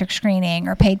biometric screening,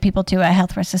 or paid people to a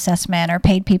health risk assessment, or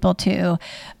paid people to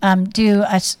do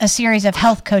a series of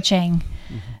health coaching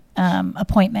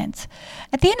appointments.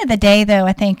 At the end of the day, though,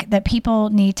 I think that people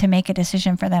need to make a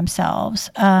decision for themselves,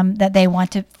 that they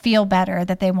want to feel better,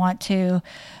 that they want to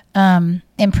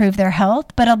improve their health.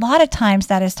 But a lot of times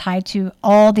that is tied to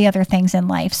all the other things in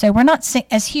life. So we're not,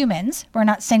 as humans, we're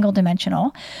not single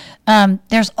dimensional.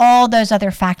 There's all those other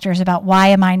factors about why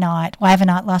have I not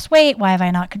lost weight? Why have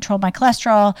I not controlled my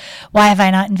cholesterol? Why have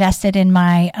I not invested in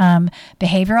my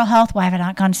behavioral health? Why have I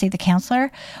not gone to see the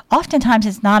counselor? Oftentimes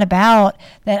it's not about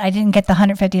that I didn't get the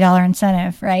 $150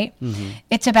 incentive, right?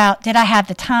 It's about, did I have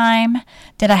the time?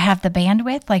 Did I have the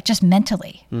bandwidth? Like just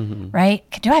mentally, right?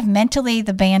 Do I have mentally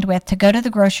the bandwidth to go to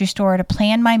the grocery store, to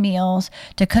plan my meals,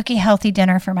 to cook a healthy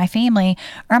dinner for my family?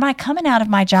 Or am I coming out of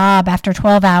my job after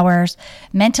 12 hours,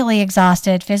 mentally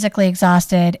exhausted, physically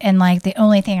exhausted, and like the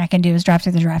only thing I can do is drive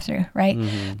through the drive-through, right?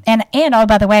 And oh,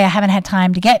 by the way, I haven't had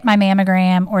time to get my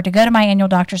mammogram or to go to my annual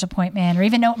doctor's appointment or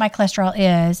even know what my cholesterol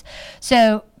is.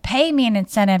 So pay me an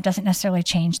incentive doesn't necessarily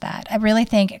change that. I really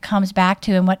think it comes back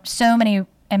to, and what so many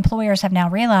employers have now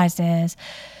realized is,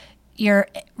 your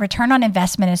return on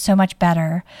investment is so much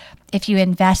better if you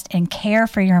invest in care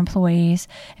for your employees,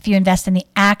 if you invest in the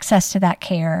access to that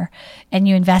care, and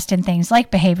you invest in things like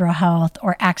behavioral health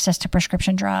or access to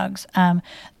prescription drugs.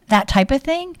 That type of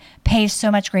thing pays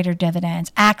so much greater dividends.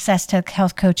 Access to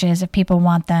health coaches if people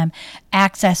want them,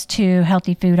 access to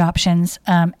healthy food options,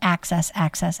 access.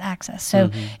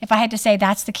 So if I had to say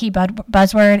that's the key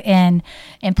buzzword in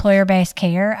employer-based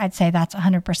care, I'd say that's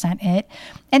 100% it.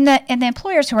 And the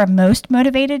employers who are most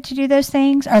motivated to do those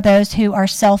things are those who are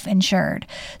self-insured.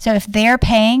 So if they're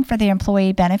paying for the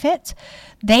employee benefits,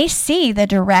 they see the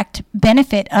direct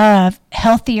benefit of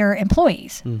healthier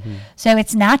employees. So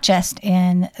it's not just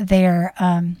in their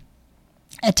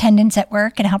attendance at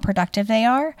work and how productive they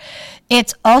are.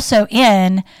 It's also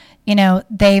in,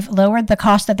 they've lowered the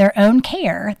cost of their own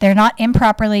care. They're not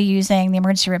improperly using the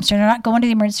emergency room. So they're not going to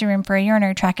the emergency room for a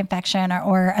urinary tract infection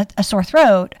or a sore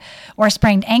throat or a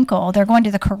sprained ankle. They're going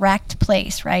to the correct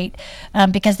place, right?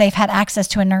 Because they've had access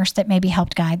to a nurse that maybe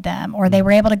helped guide them, or they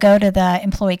were able to go to the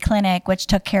employee clinic, which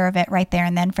took care of it right there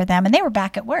and then for them, and they were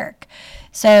back at work.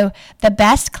 So the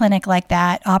best clinic like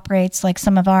that operates like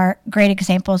some of our great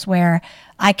examples where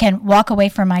I can walk away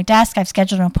from my desk. I've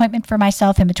scheduled an appointment for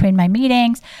myself in between my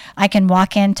meetings. I can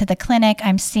walk into the clinic.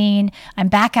 I'm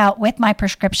back out with my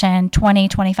prescription 20,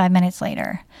 25 minutes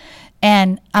later.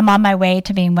 And I'm on my way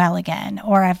to being well again,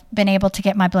 or I've been able to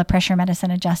get my blood pressure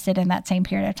medicine adjusted in that same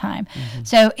period of time.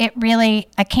 So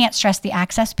I can't stress the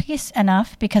access piece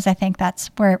enough, because I think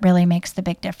that's where it really makes the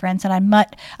big difference. And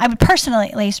I would personally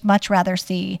at least much rather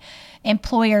see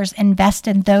employers invest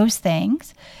in those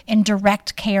things, in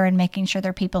direct care and making sure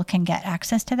their people can get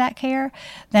access to that care,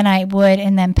 than I would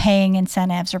in them paying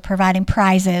incentives or providing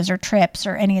prizes or trips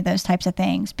or any of those types of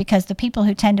things, because the people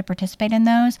who tend to participate in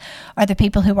those are the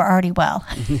people who are already well.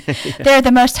 They're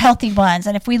the most healthy ones.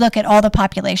 And if we look at all the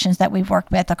populations that we've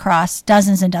worked with across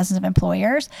dozens and dozens of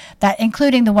employers, that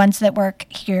including the ones that work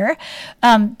here,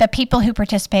 the people who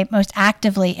participate most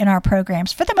actively in our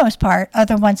programs, for the most part, are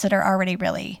the ones that are already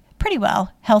really pretty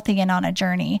well healthy and on a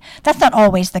journey. That's not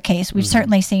always the case. We've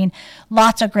certainly seen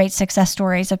lots of great success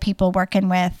stories of people working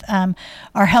with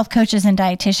our health coaches and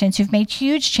dietitians who've made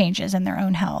huge changes in their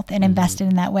own health and invested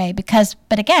in that way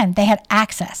but again, they had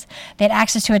access. They had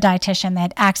access to a dietitian. They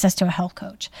had access to a health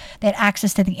coach. They had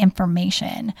access to the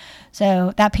information.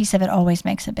 So that piece of it always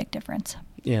makes a big difference.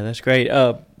 Yeah, that's great.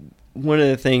 One of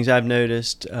the things I've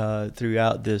noticed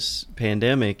throughout this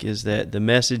pandemic is that the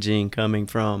messaging coming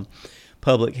from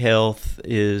public health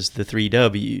is the 3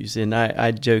 W's. And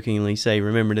I jokingly say,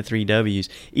 remember the 3 W's: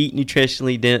 eat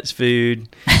nutritionally dense food,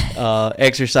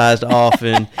 exercise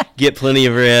often, get plenty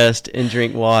of rest, and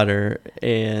drink water.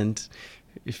 And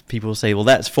if people say, well,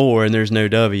 that's 4 and there's no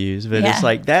W's, but it's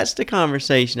like, that's the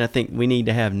conversation I think we need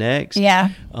to have next. Yeah.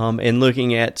 And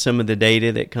looking at some of the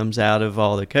data that comes out of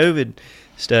all the COVID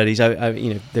studies,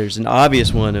 there's an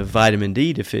obvious one of vitamin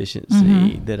D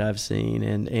deficiency that I've seen,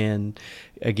 and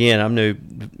again, I'm no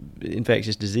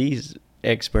infectious disease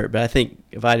expert, but I think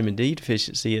vitamin D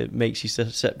deficiency, it makes you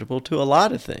susceptible to a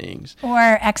lot of things.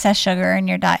 Or excess sugar in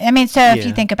your diet. I mean, if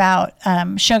you think about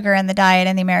sugar in the diet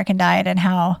and the American diet and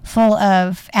how full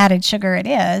of added sugar it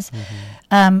is,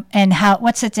 and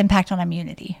what's its impact on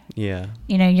immunity. Yeah.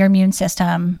 Your immune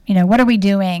system, what are we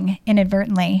doing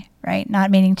inadvertently, right? Not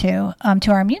meaning to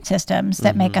our immune systems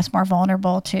that make us more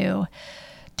vulnerable to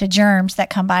germs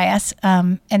that come by us.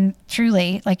 And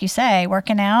truly, like you say,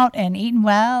 working out and eating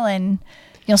well, and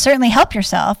you'll certainly help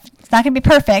yourself. It's not going to be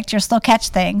perfect. You'll still catch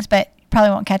things, but you probably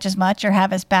won't catch as much or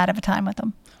have as bad of a time with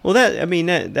them. Well,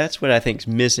 that's what I think is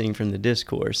missing from the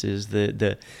discourse is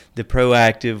the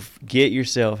proactive get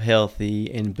yourself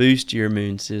healthy and boost your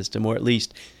immune system, or at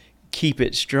least keep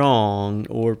it strong,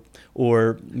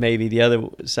 or maybe the other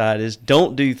side is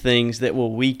don't do things that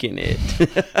will weaken it.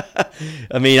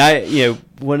 I mean,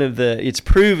 it's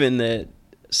proven that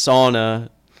sauna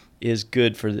is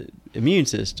good for the immune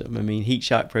system. I mean, heat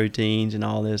shock proteins and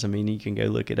all this. I mean, you can go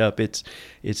look it up. It's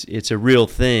a real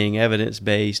thing,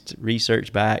 evidence-based,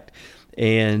 research-backed.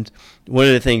 And one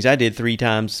of the things I did 3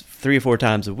 or 4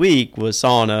 times a week was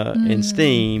sauna and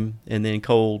steam, and then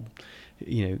cold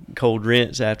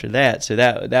rinse after that. So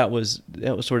that was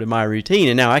sort of my routine.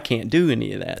 And now I can't do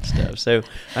any of that stuff. So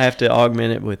I have to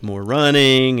augment it with more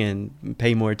running and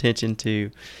pay more attention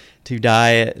to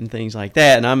diet and things like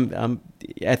that. And I'm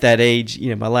at that age,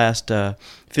 my last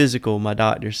physical, my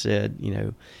doctor said,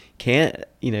 can't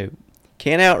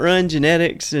outrun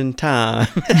genetics and time.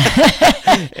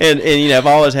 and I've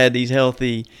always had these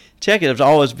healthy checkups. I've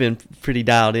always been pretty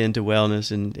dialed into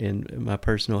wellness and my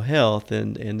personal health.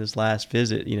 And this last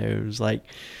visit, it was like,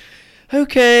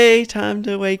 okay, time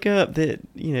to wake up that,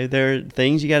 there are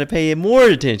things you got to pay more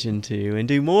attention to and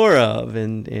do more of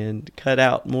and cut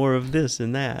out more of this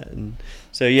and that. And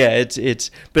so, yeah,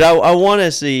 but I want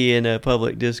to see in a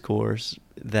public discourse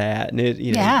that,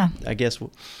 and I guess,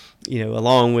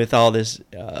 along with all this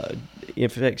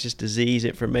infectious disease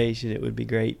information, it would be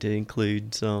great to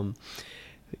include some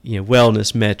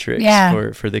wellness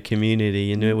metrics for the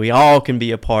community, and we all can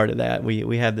be a part of that.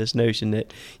 We have this notion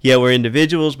that we're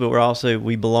individuals, but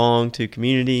we belong to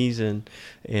communities, and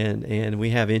we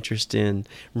have interest in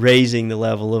raising the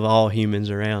level of all humans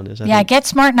around us. I think. Get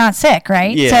smart, not sick,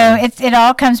 right? Yeah. So it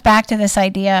all comes back to this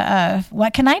idea of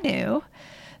what can I do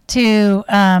to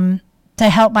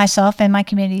help myself and my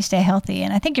community stay healthy.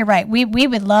 And I think you're right. We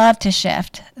would love to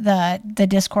shift the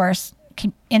discourse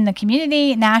in the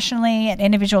community, nationally, at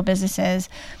individual businesses,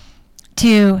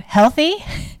 to healthy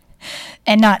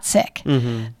and not sick.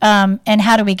 And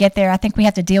how do we get there? I think we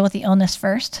have to deal with the illness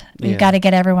first. We've got to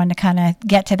get everyone to kind of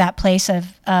get to that place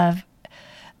of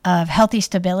healthy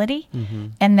stability,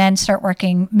 and then start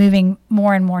moving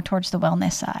more and more towards the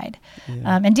wellness side,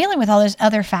 and dealing with all those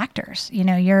other factors.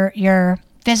 Your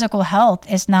physical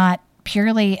health is not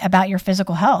purely about your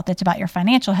physical health. It's about your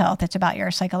financial health. It's about your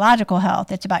psychological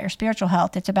health. It's about your spiritual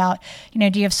health. It's about,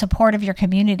 do you have support of your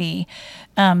community?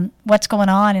 What's going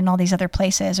on in all these other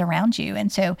places around you?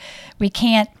 And so you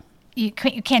can't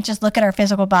just look at our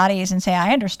physical bodies and say,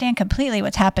 I understand completely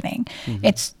what's happening.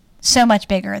 It's so much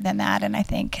bigger than that. And I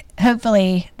think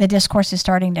hopefully the discourse is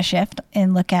starting to shift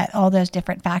and look at all those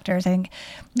different factors. I think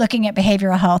looking at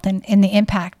behavioral health and the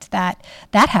impact that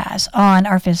has on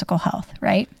our physical health,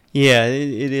 right? Yeah,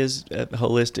 it is a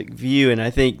holistic view, and I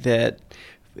think that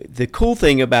the cool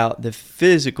thing about the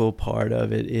physical part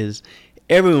of it is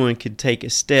everyone could take an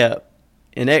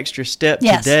extra step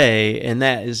today, and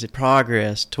that is a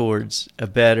progress towards a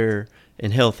better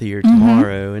and healthier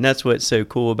tomorrow. And that's what's so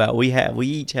cool about we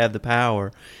each have the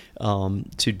power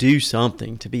to do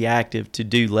something, to be active, to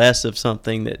do less of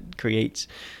something that creates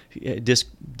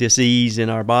disease in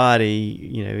our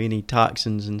body, any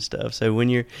toxins and stuff. So when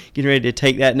you're getting ready to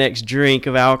take that next drink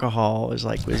of alcohol, it's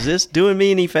like, was this doing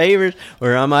me any favors,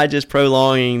 or am I just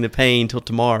prolonging the pain till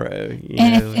tomorrow?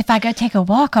 And if I go take a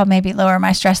walk, I'll maybe lower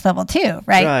my stress level too,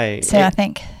 right? Right. So I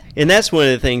think. And that's one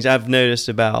of the things I've noticed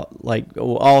about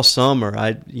all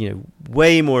summer.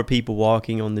 Way more people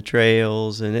walking on the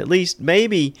trails, and at least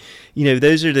maybe,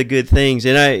 those are the good things.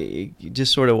 And I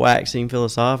just sort of waxing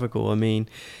philosophical. I mean,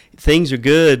 things are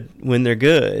good when they're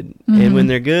good, and when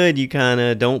they're good, you kind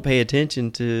of don't pay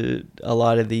attention to a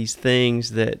lot of these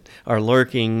things that are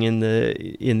lurking in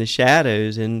the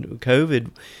shadows. And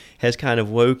COVID has kind of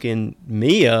woken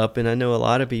me up, and I know a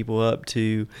lot of people up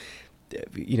to,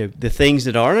 the things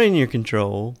that aren't in your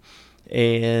control,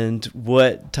 and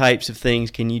what types of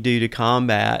things can you do to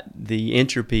combat the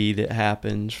entropy that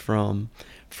happens from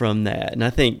that. And I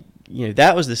think,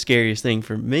 that was the scariest thing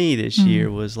for me this year,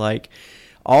 was like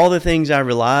all the things I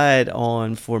relied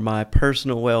on for my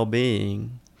personal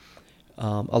well-being,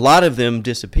 a lot of them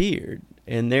disappeared.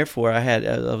 And therefore I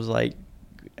was like,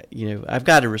 I've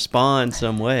got to respond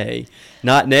some way,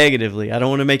 not negatively. I don't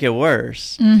want to make it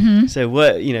worse. So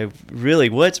what, really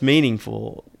what's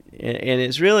meaningful? And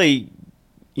it's really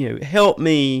help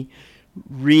me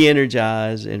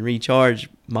re-energize and recharge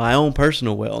my own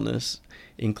personal wellness,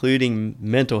 including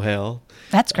mental health.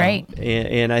 That's great.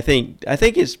 And I think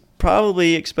it's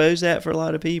probably exposed that for a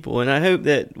lot of people. And I hope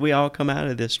that we all come out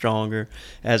of this stronger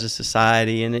as a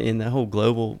society, and in the whole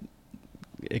global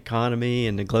economy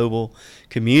and the global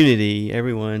community.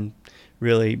 Everyone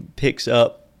really picks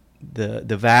up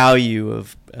the value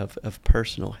of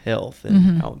personal health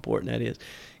and how important that is.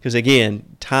 Because again,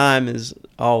 time is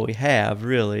all we have,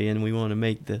 really, and we want to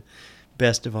make the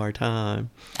best of our time.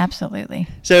 Absolutely.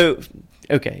 So,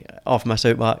 okay, off my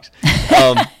soapbox.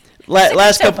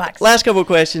 Last couple of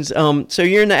questions. So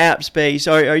you're in the app space.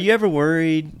 Are you ever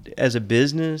worried as a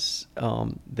business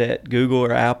that Google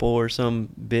or Apple or some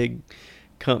big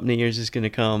company is just going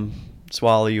to come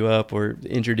swallow you up or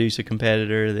introduce a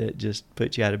competitor that just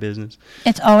puts you out of business?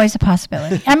 It's always a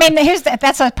possibility. I mean,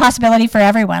 that's a possibility for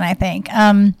everyone, I think.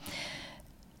 And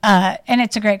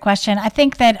it's a great question. I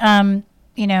think that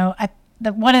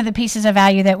one of the pieces of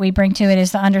value that we bring to it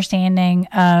is the understanding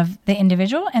of the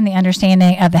individual and the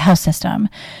understanding of the health system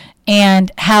and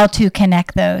how to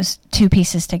connect those two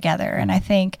pieces together. And I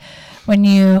think when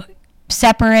you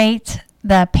separate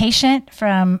the patient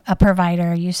from a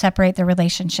provider, you separate the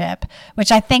relationship,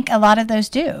 which I think a lot of those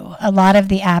do. A lot of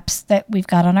the apps that we've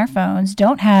got on our phones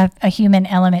don't have a human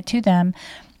element to them.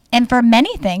 And for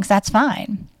many things, that's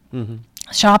fine. Mm-hmm.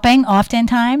 Shopping,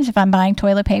 oftentimes, if I'm buying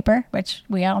toilet paper, which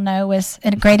we all know was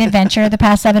a great adventure the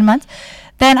past 7 months,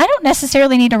 then I don't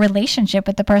necessarily need a relationship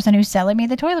with the person who's selling me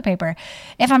the toilet paper.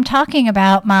 If I'm talking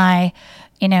about my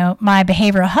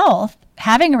behavioral health,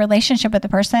 having a relationship with the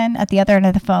person at the other end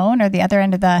of the phone or the other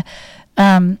end of the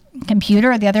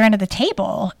computer or the other end of the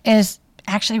table is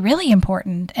actually really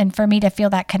important, and for me to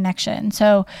feel that connection.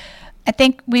 So I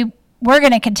think we're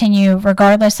going to continue,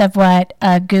 regardless of what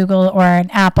Google or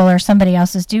an Apple or somebody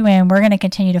else is doing, we're going to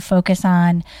continue to focus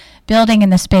on building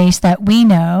in the space that we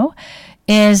know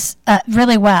is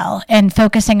really well, and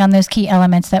focusing on those key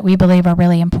elements that we believe are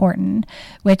really important,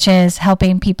 which is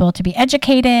helping people to be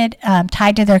educated,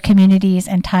 tied to their communities,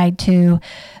 and tied to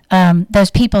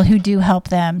those people who do help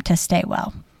them to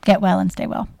get well and stay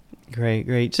well.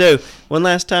 Great. So one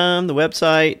last time, the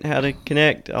website, how to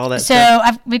connect, all that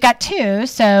stuff. So we've got two.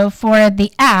 So for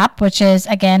the app, which is,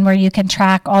 again, where you can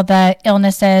track all the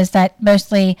illnesses that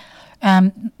mostly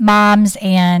moms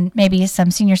and maybe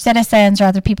some senior citizens or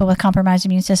other people with compromised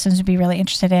immune systems would be really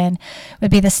interested in,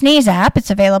 would be the Sneeze app. It's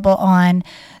available on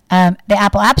the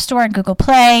Apple App Store and Google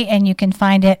Play, and you can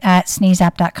find it at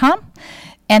sneezeapp.com.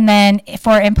 And then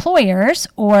for employers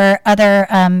or other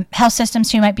health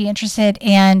systems who might be interested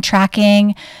in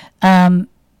tracking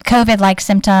COVID-like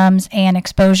symptoms and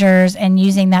exposures and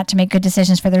using that to make good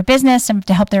decisions for their business and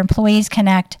to help their employees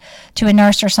connect to a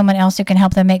nurse or someone else who can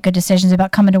help them make good decisions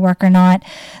about coming to work or not,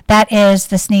 that is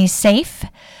the Sneeze Safe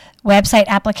website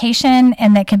application,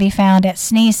 and that can be found at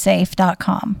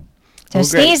sneezesafe.com. So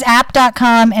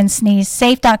sneezeapp.com and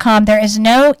sneezesafe.com. There is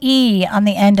no E on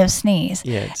the end of sneeze.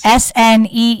 Yes.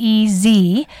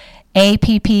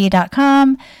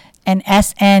 SNEEZAPP.com and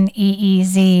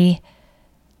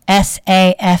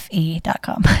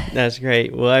SNEEZSAFE.com. That's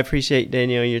great. Well, I appreciate,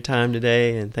 Danielle, your time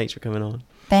today, and thanks for coming on.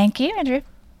 Thank you, Andrew.